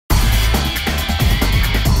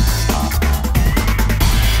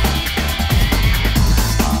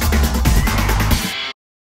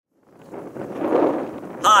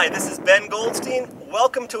Ben Goldstein.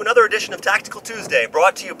 Welcome to another edition of Tactical Tuesday,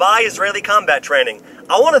 brought to you by Israeli Combat Training.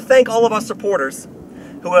 I want to thank all of our supporters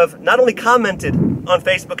who have not only commented on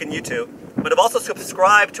Facebook and YouTube, but have also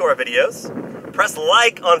subscribed to our videos. Press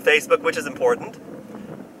like on Facebook, which is important,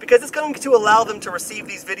 because it's going to allow them to receive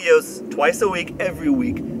these videos twice a week, every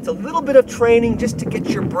week. It's a little bit of training just to get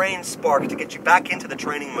your brain sparked, to get you back into the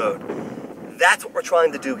training mode. That's what we're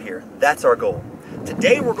trying to do here. That's our goal.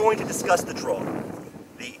 Today we're going to discuss the draw.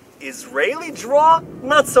 The Israeli draw?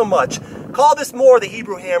 Not so much. Call this more the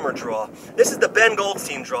Hebrew hammer draw. This is the Ben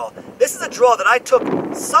Goldstein draw. This is a draw that I took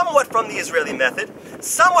somewhat from the Israeli method,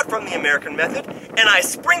 somewhat from the American method, and I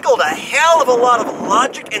sprinkled a hell of a lot of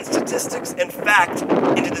logic and statistics and fact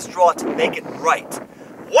into this draw to make it right.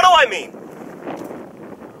 What do I mean?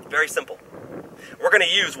 Very simple. We're going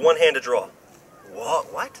to use one-handed draw.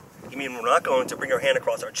 What? You mean we're not going to bring our hand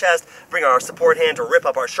across our chest, bring our support hand to rip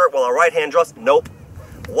up our shirt while our right hand draws? Nope.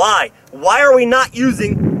 Why? Why are we not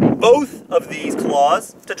using both of these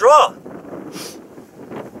claws to draw?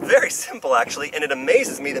 Very simple, actually, and it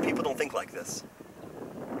amazes me that people don't think like this.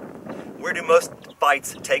 Where do most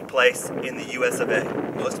fights take place in the US of A?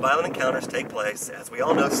 Most violent encounters take place, as we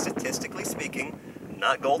all know, statistically speaking,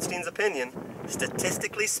 not Goldstein's opinion,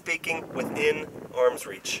 statistically speaking, within arm's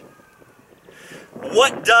reach.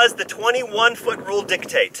 What does the 21-foot rule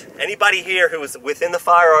dictate? Anybody here who is within the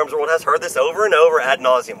firearms world has heard this over and over ad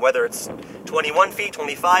nauseum. Whether it's 21 feet,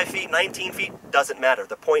 25 feet, 19 feet, doesn't matter.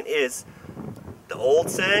 The point is, the old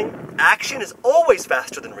saying, action is always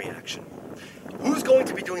faster than reaction. Who's going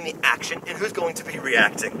to be doing the action and who's going to be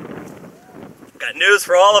reacting? Got news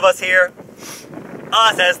for all of us here.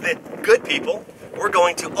 Us as the good people, we're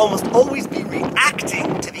going to almost always be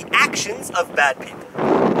reacting to the actions of bad people.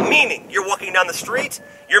 Meaning, you're walking down the street,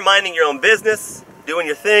 you're minding your own business, doing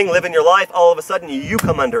your thing, living your life, all of a sudden you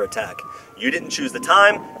come under attack. You didn't choose the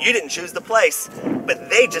time, you didn't choose the place, but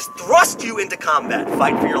they just thrust you into combat.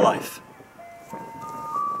 Fight for your life.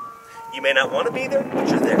 You may not want to be there, but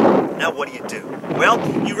you're there. Now what do?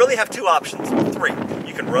 Well, you really have two options, three.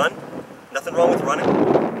 You can run, nothing wrong with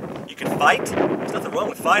running. You can fight, there's nothing wrong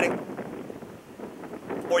with fighting.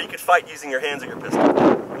 Or you could fight using your hands or your pistol.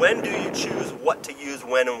 When do you choose what to use,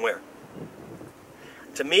 when, and where?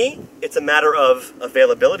 To me, it's a matter of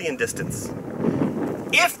availability and distance.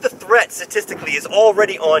 If the threat statistically is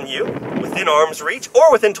already on you, within arm's reach, or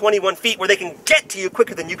within 21 feet where they can get to you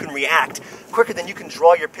quicker than you can react, quicker than you can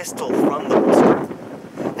draw your pistol from the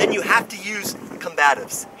holster, then you have to use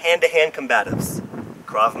combatives, hand-to-hand combatives.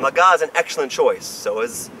 Krav Maga is an excellent choice, so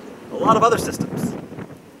is a lot of other systems.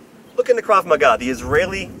 Look into Krav Maga. The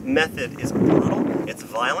Israeli method is brutal, it's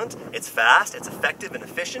violent, it's fast, it's effective and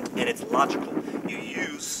efficient, and it's logical. You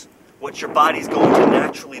use what your body's going to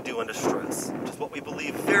naturally do under stress, which is what we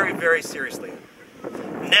believe very, very seriously.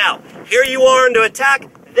 Now, here you are into attack.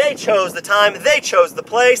 They chose the time, they chose the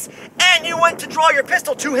place, and you went to draw your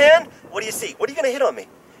pistol two-hand. What do you see? What are you going to hit on me?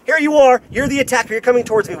 Here you are, you're the attacker, you're coming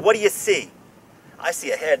towards me. What do you see? I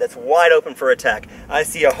see a head that's wide open for attack. I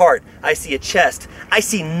see a heart. I see a chest. I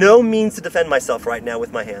see no means to defend myself right now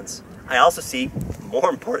with my hands. I also see, more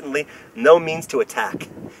importantly, no means to attack.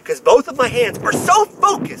 Because both of my hands are so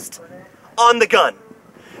focused on the gun.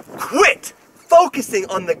 Quit focusing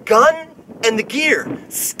on the gun and the gear.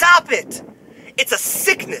 Stop it. It's a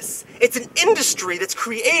sickness. It's an industry that's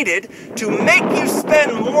created to make you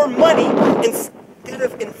spend more money instead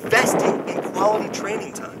of investing in quality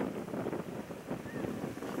training time.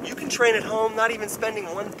 You can train at home, not even spending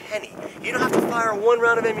one penny. You don't have to fire one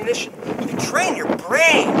round of ammunition. You can train your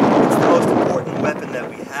brain. It's the most important weapon that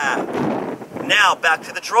we have. Now, back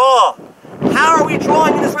to the draw. How are we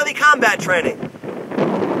drawing in Israeli combat training?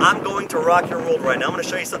 I'm going to rock your world right now. I'm going to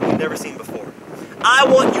show you something you've never seen before. I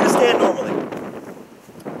want you to stand normally.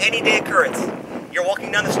 Any day occurrence. You're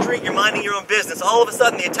walking down the street, you're minding your own business. All of a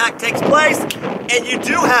sudden, the attack takes place, and you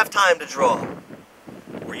do have time to draw.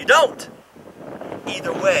 Or you don't.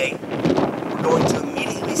 Either way, we're going to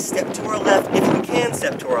immediately step to our left, if we can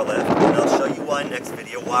step to our left, and I'll show you why next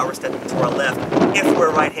video, why we're stepping to our left, if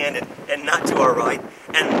we're right-handed, and not to our right.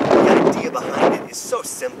 And the idea behind it is so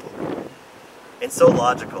simple, and so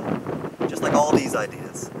logical, just like all these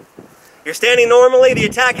ideas. You're standing normally, the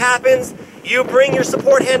attack happens, you bring your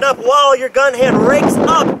support hand up while your gun hand rakes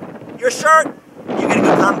up your shirt, you get a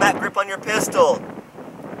good combat grip on your pistol.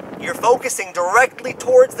 You're focusing directly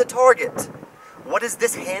towards the target. What is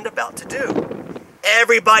this hand about to do?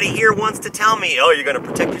 Everybody here wants to tell me, oh, you're going to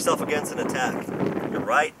protect yourself against an attack. You're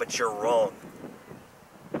right, but you're wrong.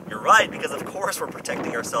 You're right, because of course we're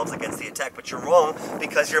protecting ourselves against the attack, but you're wrong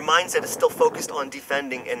because your mindset is still focused on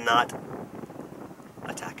defending and not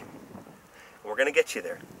attacking. We're going to get you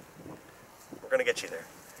there. going to get you there.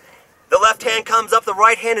 The left hand comes up, the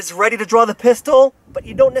right hand is ready to draw the pistol, but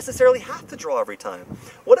you don't necessarily have to draw every time.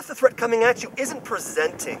 What if the threat coming at you isn't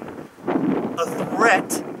presenting a threat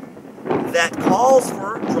that calls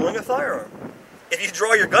for drawing a firearm? If you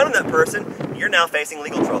draw your gun on that person, you're now facing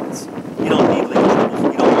legal troubles. You don't need legal troubles.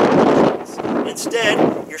 You don't want legal troubles.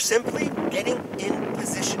 Instead, you're simply getting in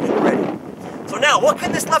position and ready. So now, what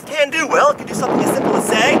can this left hand do? Well, it can do something as simple as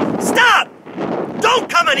say, "Stop! Don't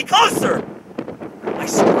come any closer!" I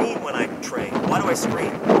scream when I train. Why do I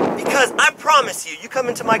scream? Because I promise you, you come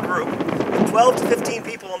into my group with 12 to 15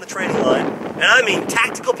 people on the training line, and I mean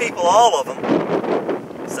tactical people, all of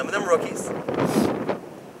them, some of them rookies.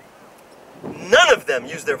 None of them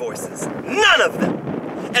use their voices. None of them.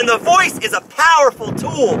 And the voice is a powerful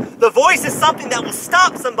tool. The voice is something that will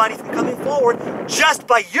stop somebody from coming forward just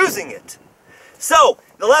by using it. So,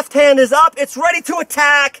 the left hand is up, it's ready to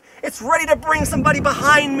attack, it's ready to bring somebody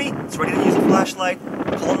behind me, it's ready to use a flashlight,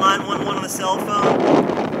 call 911 on the cell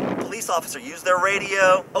phone, police officer, use their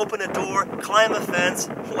radio, open a door, climb a fence,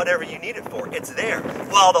 whatever you need it for, it's there.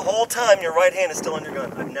 While the whole time your right hand is still on your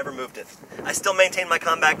gun. I've never moved it. I still maintain my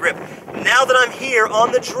combat grip. Now that I'm here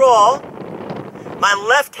on the draw, my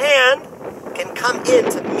left hand can come in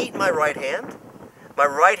to meet my right hand. My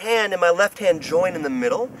right hand and my left hand join in the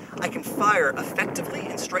middle. I can fire effectively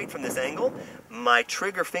and straight from this angle. My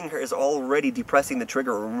trigger finger is already depressing the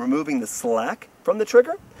trigger or removing the slack from the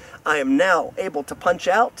trigger. I am now able to punch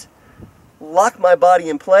out, lock my body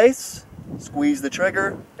in place, squeeze the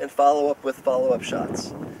trigger, and follow up with follow-up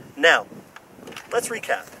shots. Now, let's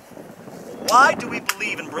recap. Why do we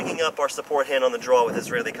believe in bringing up our support hand on the draw with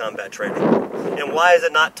Israeli combat training? And why is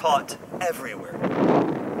it not taught everywhere?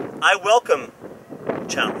 I welcome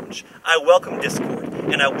challenge. I welcome discord,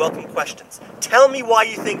 and I welcome questions. Tell me why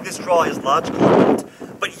you think this draw is logical or not,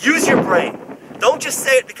 but use your brain. Don't just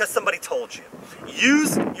say it because somebody told you.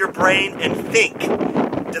 Use your brain and think.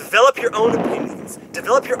 Develop your own opinions.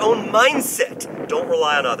 Develop your own mindset. Don't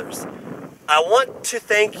rely on others. I want to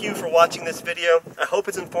thank you for watching this video. I hope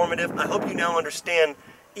it's informative. I hope you now understand,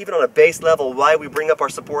 even on a base level, why we bring up our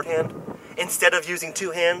support hand instead of using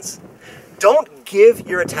two hands. Don't give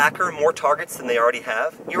your attacker more targets than they already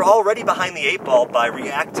have. You're already behind the 8 ball by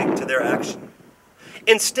reacting to their action.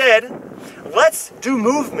 Instead, let's do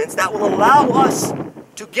movements that will allow us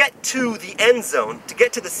to get to the end zone, to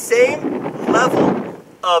get to the same level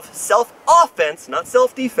of self-offense, not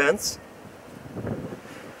self-defense,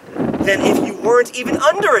 than if you weren't even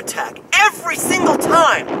under attack. Every single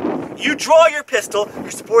time you draw your pistol, your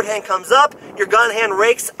support hand comes up, your gun hand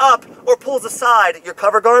rakes up or pulls aside your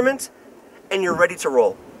cover garment, and you're ready to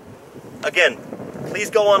roll. Again, please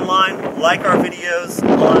go online, like our videos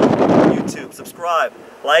on YouTube, subscribe,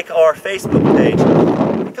 like our Facebook page,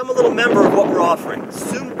 become a little member of what we're offering.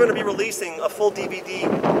 Soon we're going to be releasing a full DVD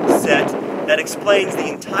set that explains the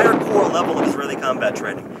entire core level of Israeli combat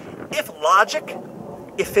training. If logic,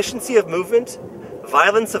 efficiency of movement,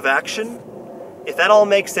 violence of action, if that all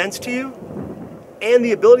makes sense to you, and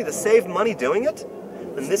the ability to save money doing it,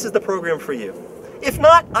 then this is the program for you. If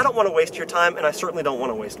not, I don't want to waste your time, and I certainly don't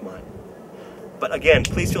want to waste mine. But again,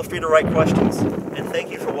 please feel free to write questions, and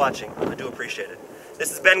thank you for watching. I do appreciate it.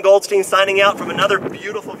 This is Ben Goldstein signing out from another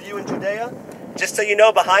beautiful view in Judea. Just so you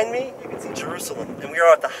know, behind me, you can see Jerusalem, and we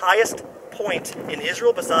are at the highest point in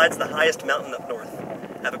Israel besides the highest mountain up north.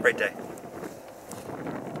 Have a great day.